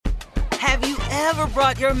Have you ever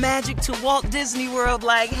brought your magic to Walt Disney World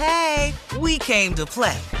like, hey, we came to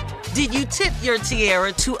play? Did you tip your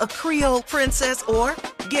tiara to a Creole princess or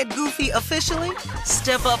get goofy officially?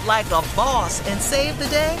 Step up like a boss and save the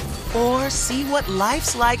day? Or see what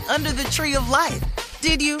life's like under the tree of life?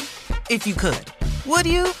 Did you? If you could. Would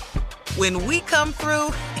you? When we come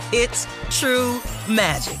through, it's true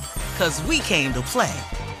magic. 'Cause we came to play.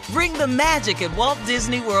 Bring the magic at Walt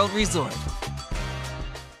Disney World Resort.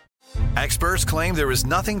 Experts claim there is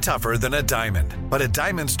nothing tougher than a diamond. But at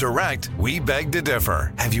Diamonds Direct, we beg to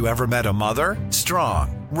differ. Have you ever met a mother?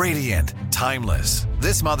 Strong, radiant, timeless.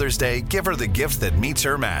 This Mother's Day, give her the gift that meets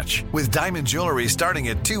her match. With diamond jewelry starting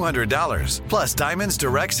at $200. Plus Diamonds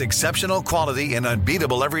Direct's exceptional quality and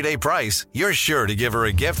unbeatable everyday price, you're sure to give her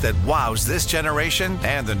a gift that wows this generation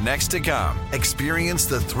and the next to come. Experience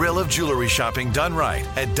the thrill of jewelry shopping done right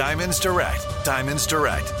at Diamonds Direct. Diamonds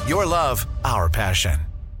Direct. Your love, our passion.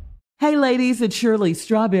 Hey ladies, it's Shirley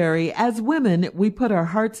Strawberry. As women, we put our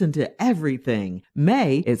hearts into everything.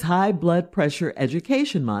 May is High Blood Pressure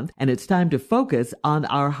Education Month, and it's time to focus on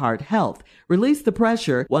our heart health. Release the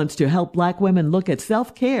Pressure wants to help Black women look at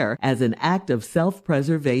self-care as an act of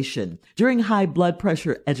self-preservation. During High Blood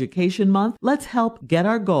Pressure Education Month, let's help get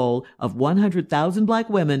our goal of 100,000 Black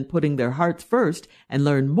women putting their hearts first and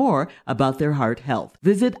learn more about their heart health.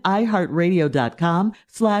 Visit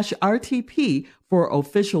iHeartRadio.com/RTP for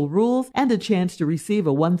official rules and a chance to receive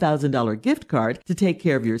a $1,000 gift card to take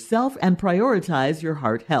care of yourself and prioritize your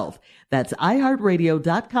heart health. That's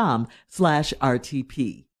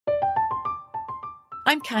iHeartRadio.com/RTP.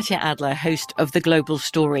 I'm Katya Adler, host of The Global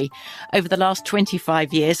Story. Over the last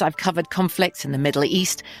 25 years, I've covered conflicts in the Middle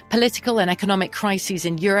East, political and economic crises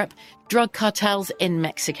in Europe, drug cartels in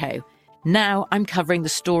Mexico. Now I'm covering the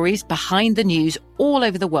stories behind the news all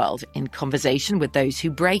over the world in conversation with those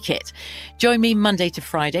who break it. Join me Monday to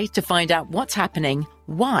Friday to find out what's happening,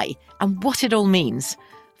 why, and what it all means.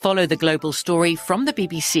 Follow The Global Story from the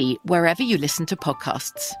BBC wherever you listen to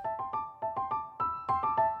podcasts.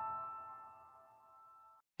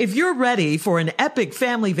 If you're ready for an epic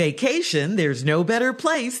family vacation, there's no better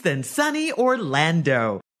place than sunny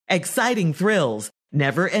Orlando. Exciting thrills,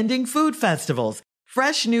 never-ending food festivals,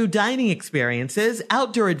 fresh new dining experiences,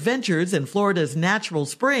 outdoor adventures in Florida's natural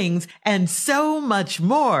springs, and so much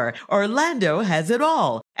more. Orlando has it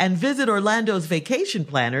all. And Visit Orlando's vacation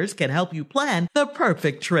planners can help you plan the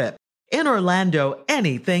perfect trip. In Orlando,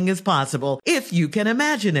 anything is possible if you can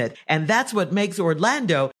imagine it. And that's what makes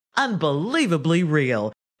Orlando unbelievably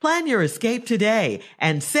real. Plan your escape today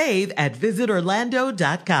and save at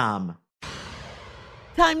visitorlando.com.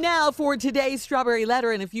 Time now for today's Strawberry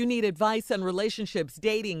Letter. And if you need advice on relationships,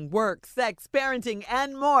 dating, work, sex, parenting,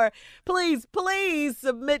 and more, please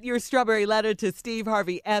submit your Strawberry Letter to Steve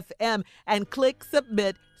Harvey FM and click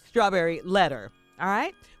Submit Strawberry Letter. All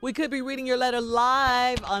right? We could be reading your letter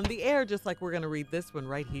live on the air, just like we're going to read this one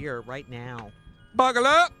right here, right now. Buckle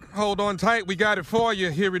up. Hold on tight. We got it for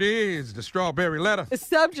you. Here it is, the Strawberry Letter. The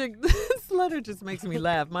subject, this letter just makes me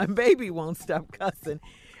laugh. My baby won't stop cussing.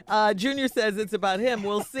 Junior says it's about him.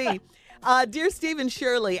 We'll see. Dear Steve and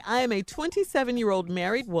Shirley, I am a 27-year-old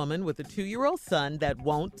married woman with a 2-year-old son that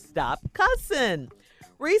won't stop cussing.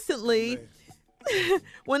 Recently,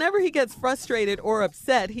 whenever he gets frustrated or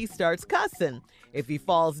upset, he starts cussing. If he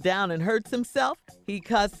falls down and hurts himself, he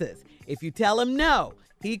cusses. If you tell him no,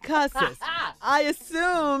 he cusses. I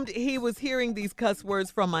assumed he was hearing these cuss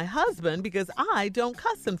words from my husband because I don't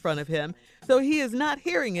cuss in front of him, so he is not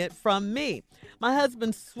hearing it from me. My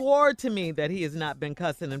husband swore to me that he has not been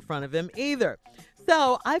cussing in front of him either.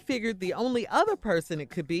 So I figured the only other person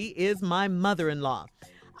it could be is my mother-in-law.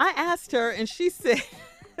 I asked her and she said,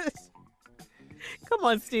 come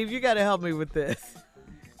on, Steve, you got to help me with this.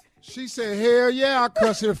 She said, hell yeah, I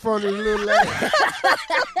cuss in front of the little lady.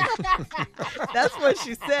 That's what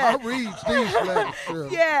she said. I read Steve's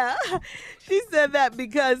letters. Yeah. She said that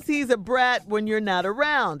because he's a brat when you're not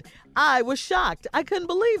around. I was shocked. I couldn't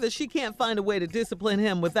believe that she can't find a way to discipline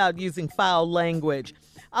him without using foul language.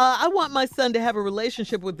 I want my son to have a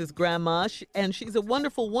relationship with his grandma, and she's a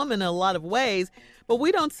wonderful woman in a lot of ways, but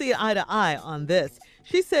we don't see eye to eye on this.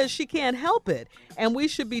 She says she can't help it, and we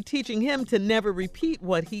should be teaching him to never repeat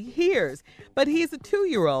what he hears. But he's a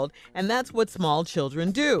 2-year-old, and that's what small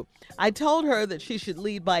children do. I told her that she should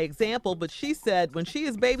lead by example, but she said when she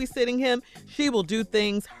is babysitting him, she will do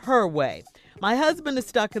things her way. My husband is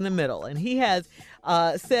stuck in the middle, and he has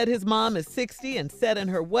said his mom is 60 and set in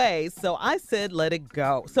her ways, so I said let it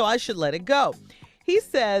go. So I should let it go. He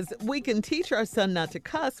says we can teach our son not to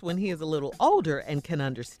cuss when he is a little older and can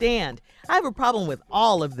understand. I have a problem with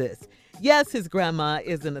all of this. Yes, his grandma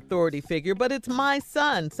is an authority figure, but it's my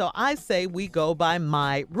son, so I say we go by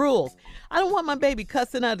my rules. I don't want my baby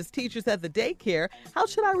cussing out his teachers at the daycare. How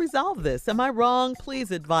should I resolve this? Am I wrong?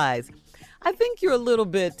 Please advise. I think you're a little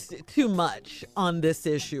bit too much on this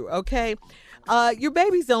issue, okay? Your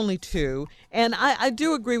baby's only 2, and I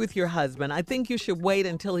do agree with your husband. I think you should wait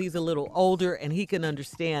until he's a little older and he can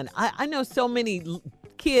understand. I know so many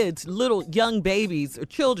kids, little young babies or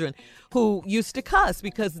children who used to cuss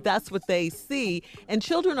because that's what they see. And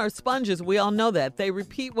children are sponges. We all know that. They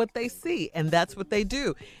repeat what they see, and that's what they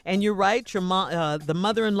do. And you're right. Your mom, the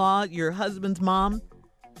mother-in-law, your husband's mom,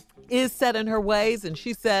 is set in her ways, and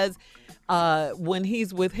she says when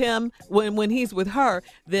he's with him, when he's with her,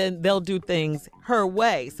 then they'll do things her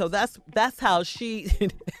way. So that's how she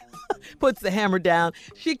puts the hammer down.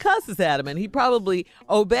 She cusses at him, and he probably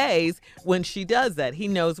obeys when she does that. He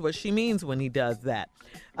knows what she means when he does that.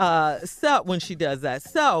 When she does that.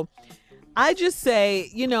 So I just say,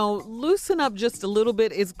 loosen up just a little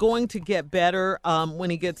bit. It's going to get better when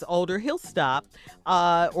he gets older. He'll stop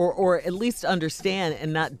or at least understand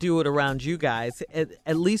and not do it around you guys.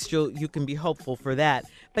 At least you can be hopeful for that.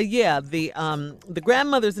 But yeah, the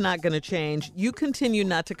grandmother's not going to change. You continue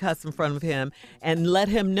not to cuss in front of him and let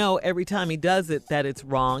him know every time he does it that it's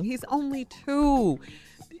wrong. He's only 2.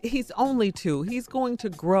 He's only 2. He's going to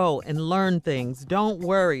grow and learn things. Don't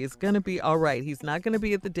worry. It's going to be all right. He's not going to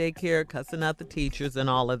be at the daycare cussing out the teachers and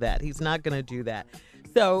all of that. He's not going to do that.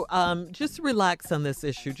 So just relax on this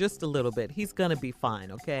issue just a little bit. He's going to be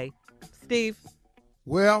fine, okay? Steve?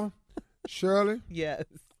 Well, Shirley? Yes.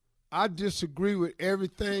 I disagree with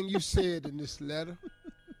everything you said in this letter.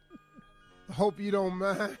 I hope you don't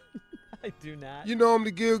mind. I do not. You know I'm to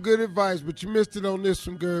give good advice, but you missed it on this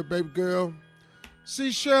one, girl, baby girl.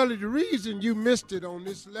 See, Shirley, the reason you missed it on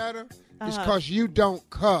this letter is because you don't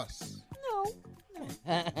cuss.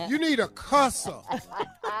 No. You need a cusser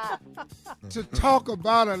to talk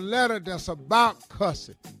about a letter that's about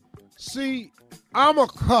cussing. See, I'm a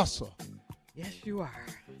cusser. Yes, you are.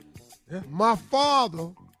 My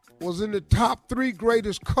father was in the top 3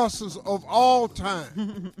 greatest cussers of all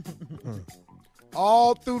time.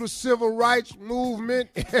 All through the civil rights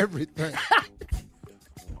movement, everything.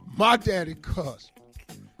 My daddy cussed.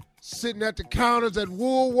 Sitting at the counters at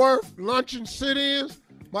Woolworth, luncheon sit-ins,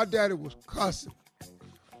 my daddy was cussing.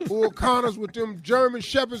 Wool counters with them German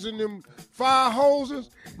shepherds and them fire hoses,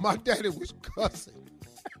 my daddy was cussing.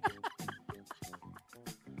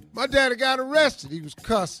 My daddy got arrested, he was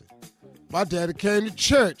cussing. My daddy came to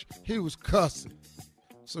church, he was cussing.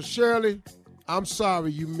 So Shirley, I'm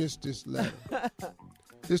sorry you missed this letter.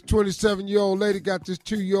 This 27-year-old lady got this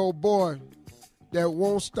 2-year-old boy that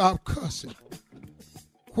won't stop cussing.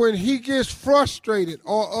 When he gets frustrated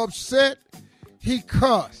or upset, he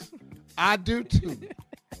cuss. I do too.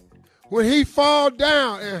 When he fall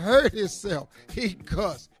down and hurt himself, he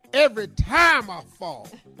cuss. Every time I fall,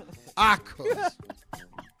 I cuss.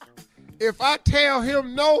 If I tell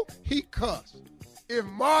him no, he cuss. If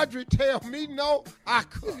Marjorie tell me no, I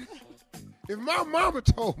cuss. If my mama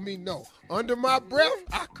told me no, under my breath,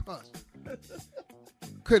 I cuss.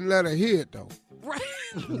 Couldn't let her hear it though. Right.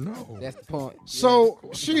 No. That's the point. So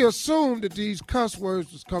she assumed that these cuss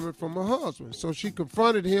words was coming from her husband. So she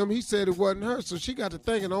confronted him. He said it wasn't her. So she got to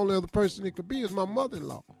thinking the only other person it could be is my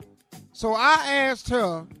mother-in-law. So I asked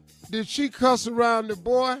her, did she cuss around the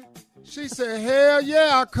boy? She said, hell yeah,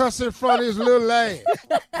 I cuss in front of his little ass.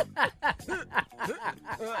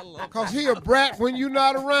 Because he a brat when you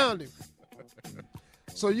not around him.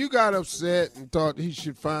 So you got upset and thought she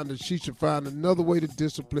should find another way to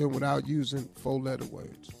discipline without using 4-letter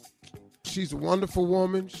words. She's a wonderful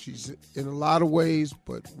woman. She's in a lot of ways,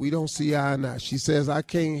 but we don't see eye and eye. She says, I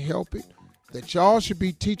can't help it, that y'all should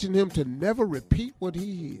be teaching him to never repeat what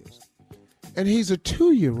he hears. And he's a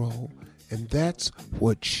 2-year-old, and that's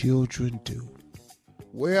what children do.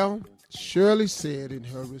 Well, Shirley said in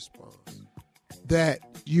her response that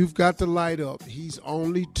you've got to light up. He's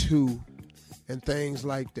only 2. And things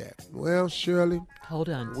like that. Well, Shirley, hold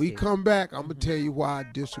on. We come back, I'm going to tell you why I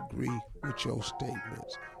disagree with your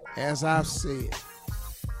statements. As I've said,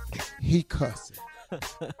 he cussing.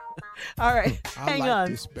 All right, hang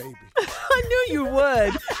on. This baby. I knew you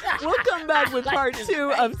would. We'll come back with part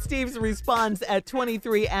 2 of Steve's response at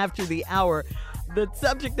 23 after the hour. The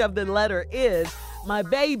subject of the letter is, my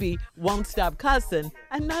baby won't stop cussing,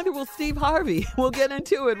 and neither will Steve Harvey. We'll get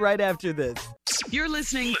into it right after this. You're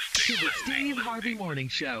listening to the Steve Harvey Morning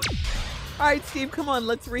Show. All right, Steve, come on.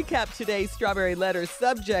 Let's recap today's Strawberry Letter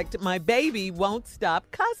subject. My baby won't stop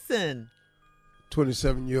cussing.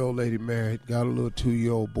 27-year-old lady married, got a little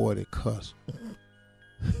 2-year-old boy that cuss.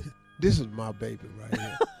 This is my baby right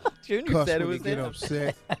here. Junior Cuss said it when was he get him.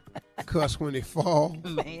 upset. Cuss when he fall.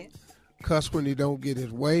 Man. Cuss when he don't get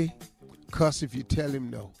his way. Cuss if you tell him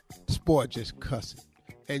no. This boy just cussing.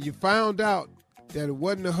 And you found out that it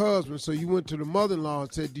wasn't the husband, so you went to the mother-in-law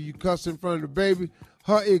and said, do you cuss in front of the baby?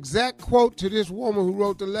 Her exact quote to this woman who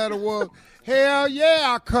wrote the letter was, hell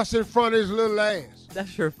yeah, I cuss in front of his little ass.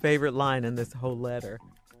 That's your favorite line in this whole letter.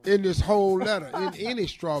 In this whole letter, in any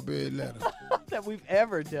strawberry letter. That we've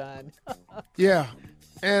ever done. Yeah.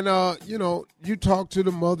 And, you talked to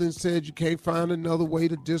the mother and said you can't find another way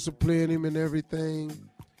to discipline him and everything.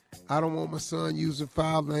 I don't want my son using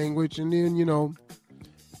foul language. And then, you know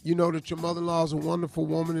that your mother-in-law is a wonderful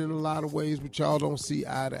woman in a lot of ways, but y'all don't see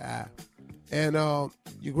eye to eye. And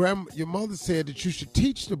your mother said that you should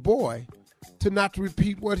teach the boy to not to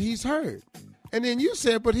repeat what he's heard. And then you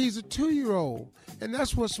said, but he's a 2-year-old. And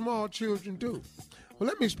that's what small children do. Well,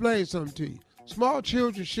 let me explain something to you. Small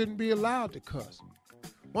children shouldn't be allowed to cuss.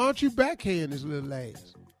 Why don't you backhand his little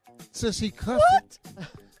ass? Since he cussed. What?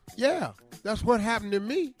 Yeah, that's what happened to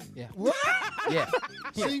me. Yeah. What? Yeah.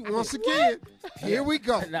 See, once again, here we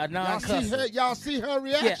go. Y'all see her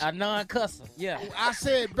reaction? Yeah, a non-cusser. Yeah. I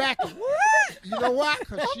said back. You know why?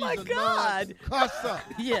 Because she's a non-cusser.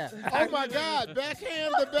 Yeah. Oh, my God.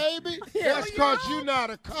 Backhand the baby? That's because you're not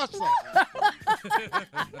a cusser.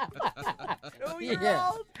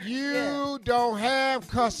 Yeah. You don't have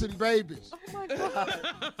cussing babies. Oh, my God.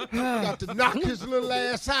 You got to knock his little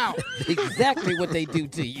ass out. Exactly what they do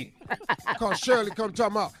to you. Because Shirley come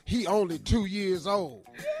talking about he only 2 years old.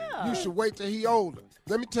 Yeah. You should wait till he older.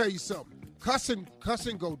 Let me tell you something. Cussing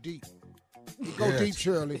go deep. It go deep,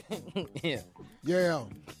 Shirley. Yeah. Yeah.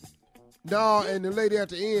 No, and the lady at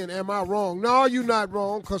the end, am I wrong? No, you're not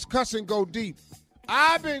wrong, because cussing go deep.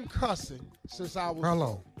 I've been cussing since I was How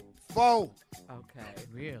long? 4. Okay,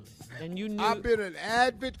 really? And you knew. I've been an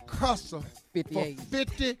avid cusser 58. for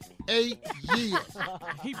 58 years.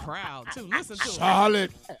 He proud, too. Listen to him.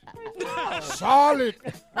 Solid. Solid.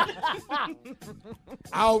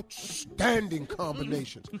 Outstanding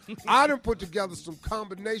combinations. I done put together some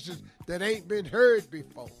combinations that ain't been heard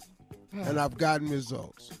before. And I've gotten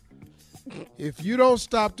results. If you don't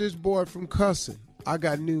stop this boy from cussing, I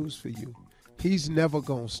got news for you. He's never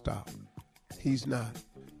gonna stop. He's not.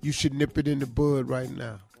 You should nip it in the bud right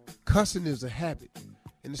now. Cussing is a habit,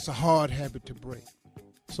 and it's a hard habit to break.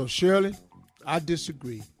 So, Shirley, I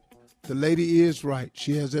disagree. The lady is right.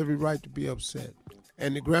 She has every right to be upset.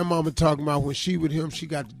 And the grandmama talking about when she with him, she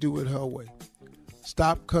got to do it her way.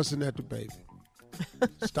 Stop cussing at the baby.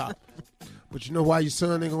 Stop. But you know why your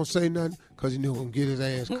son ain't going to say nothing? Because he knew going to get his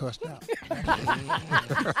ass cussed out.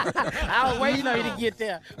 I was waiting on you to get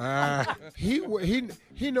there. He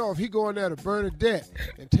know if he go in there to Bernadette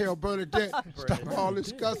and tell Bernadette, stop all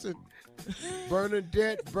this cussing.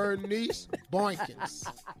 Bernadette, Bernice, Boykins.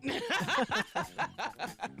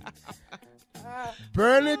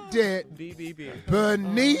 Bernadette, BBB.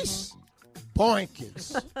 Bernice,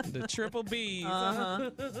 Boykins. The triple B's.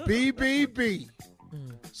 BBB.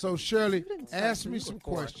 So, Shirley, ask me some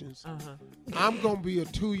questions. I'm going to be a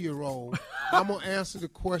 2-year-old. I'm going to answer the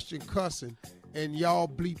question cussing, and y'all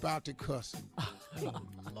bleep out the cussing.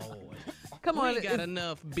 Lord. Come on. We got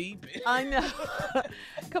enough beeping. I know.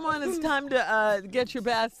 Come on, it's time to get your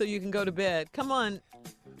bath so you can go to bed. Come on.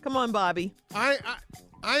 Come on, Bobby. I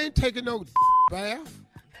ain't taking no bath.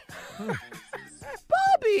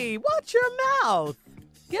 Bobby, watch your mouth.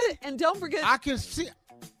 Get it, and don't forget. I can see.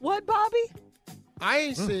 What, Bobby? I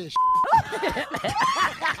ain't said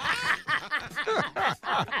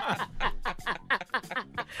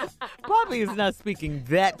Bobby is not speaking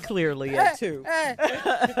that clearly at 2.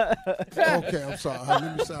 Okay, I'm sorry.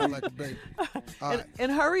 Let me sound like a baby. All right.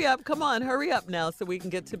 And hurry up. Come on, hurry up now so we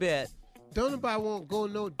can get to bed. Don't nobody want to go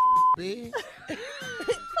no bed.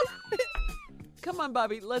 Come on,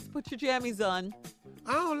 Bobby. Let's put your jammies on.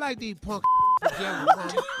 I don't like these punk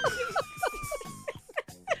pajamas.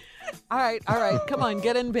 All right. Come on,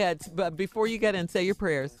 get in bed. But before you get in, say your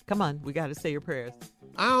prayers. Come on, we got to say your prayers.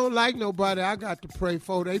 I don't like nobody I got to pray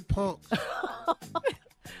for. They punks.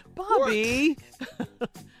 Bobby.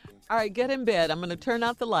 All right, get in bed. I'm going to turn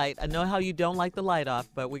out the light. I know how you don't like the light off,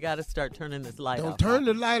 but we got to start turning this light Don't off. turn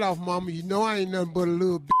the light off, Mama. You know I ain't nothing but a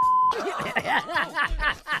little b****.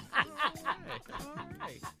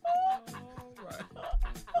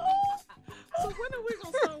 So when are we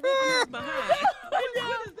going to start whooping his behind? When is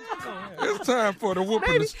that going to happen? It's time for the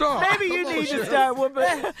whooping to start. Maybe you need to start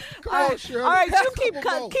whooping. Come on, Shirley. All right, you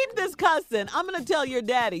Come on. keep this cussing. I'm going to tell your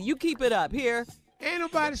daddy. You keep it up. Here. Ain't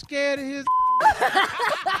nobody scared of his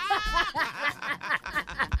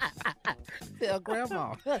Tell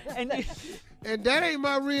grandma. And And that ain't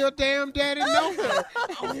my real damn daddy, no.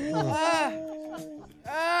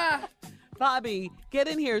 Bobby, get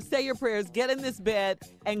in here, say your prayers, get in this bed,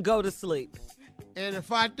 and go to sleep. And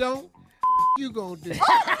if I don't, you gonna do.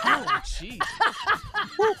 Oh, jeez.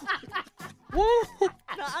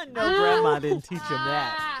 I know Grandma didn't teach him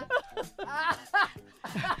that.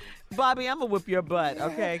 Bobby, I'm going to whip your butt,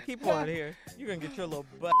 okay? Keep on here. You're going to get your little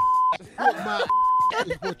butt. My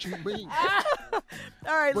is what you mean. All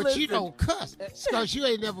right, But listen. you don't cuss, because you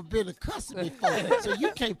ain't never been a cusser before. So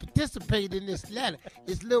you can't participate in this letter.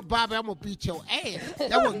 It's little Bobby, I'm going to beat your ass.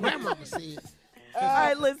 That's what Grandmama said. All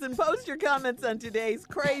right, listen, post your comments on today's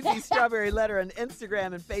crazy strawberry letter on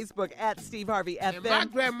Instagram and Facebook at Steve Harvey FM. And my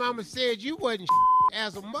grandmama said you wasn't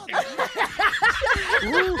as a mother.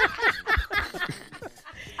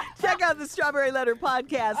 Check out the Strawberry Letter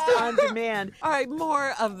podcast on demand. All right,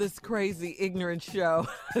 more of this crazy, ignorant show,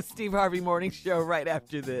 Steve Harvey Morning Show, right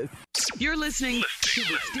after this. You're listening to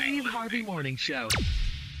the Steve Harvey Morning Show.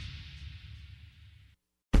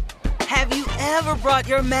 Have you ever brought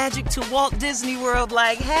your magic to Walt Disney World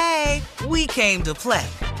like, hey, we came to play?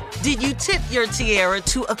 Did you tip your tiara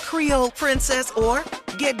to a Creole princess or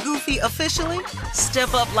get goofy officially?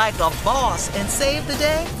 Step up like a boss and save the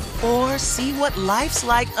day? Or see what life's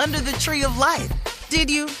like under the tree of life?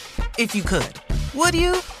 Did you? If you could. Would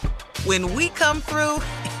you? When we come through,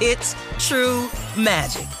 it's true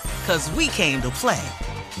magic. 'Cause we came to play.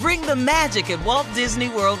 Bring the magic at Walt Disney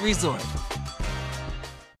World Resort.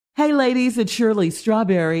 Hey ladies, it's Shirley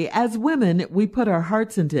Strawberry. As women, we put our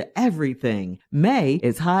hearts into everything. May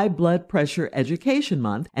is High Blood Pressure Education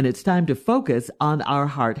Month, and it's time to focus on our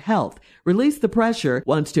heart health. Release the Pressure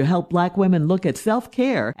wants to help Black women look at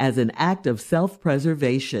self-care as an act of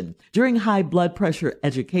self-preservation. During High Blood Pressure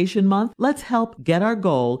Education Month, let's help get our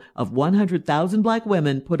goal of 100,000 Black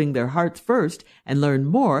women putting their hearts first and learn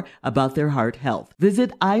more about their heart health.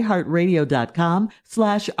 Visit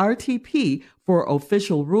iHeartRadio.com/RTP for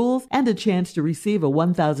official rules and a chance to receive a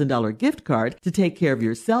 $1,000 gift card to take care of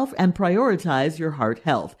yourself and prioritize your heart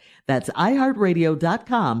health. That's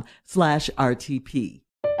iHeartRadio.com/RTP.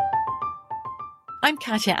 I'm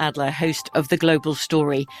Katya Adler, host of The Global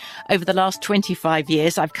Story. Over the last 25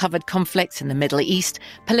 years, I've covered conflicts in the Middle East,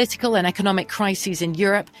 political and economic crises in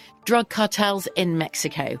Europe, drug cartels in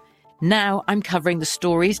Mexico. Now I'm covering the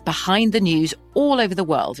stories behind the news all over the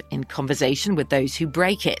world in conversation with those who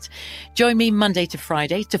break it. Join me Monday to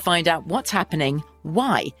Friday to find out what's happening,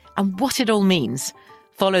 why, and what it all means.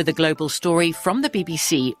 Follow The Global Story from the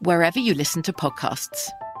BBC wherever you listen to podcasts.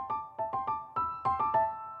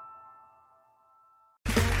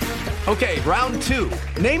 Okay, round two.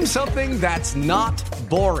 Name something that's not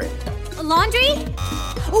boring. A laundry?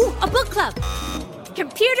 Ooh, a book club.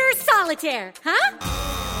 Computer solitaire, huh?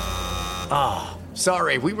 Ah,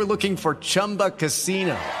 sorry, we were looking for Chumba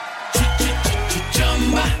Casino.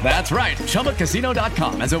 That's right,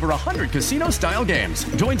 ChumbaCasino.com has over 100 casino-style games.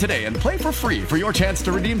 Join today and play for free for your chance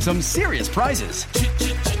to redeem some serious prizes.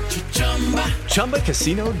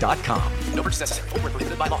 ChumbaCasino.com. No purchase necessary. Void where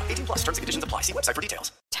prohibited by law. 18+ terms and conditions apply. See website for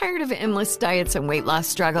details. Tired of endless diets and weight loss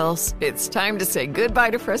struggles? It's time to say goodbye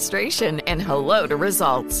to frustration and hello to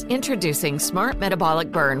results. Introducing Smart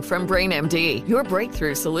Metabolic Burn from BrainMD, your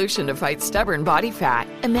breakthrough solution to fight stubborn body fat.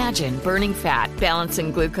 Imagine burning fat,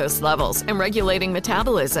 balancing glucose levels, and regulating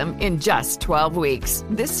metabolism in just 12 weeks.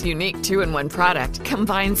 This unique 2-in-1 product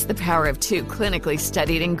combines the power of 2 clinically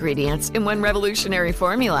studied ingredients in one revolutionary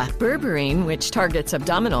formula. Berberine, which targets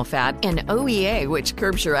abdominal fat, and OEA, which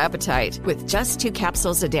curbs your appetite. With just 2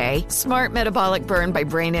 capsules a day, Smart Metabolic Burn by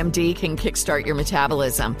BrainMD can kickstart your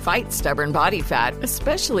metabolism, fight stubborn body fat,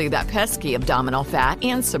 especially that pesky abdominal fat,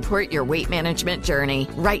 and support your weight management journey.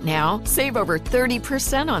 Right now, save over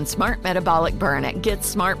 30% on Smart Metabolic Burn at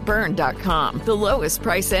GetSmartBurn.com. The lowest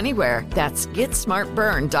price anywhere. That's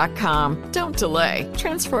GetSmartBurn.com. Don't delay.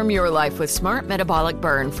 Transform your life with Smart Metabolic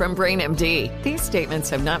Burn from BrainMD. These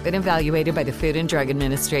statements have not been evaluated by the Food and Drug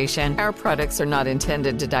Administration. Our products are not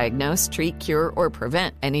intended to diagnose, treat, cure, or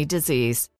prevent any disease.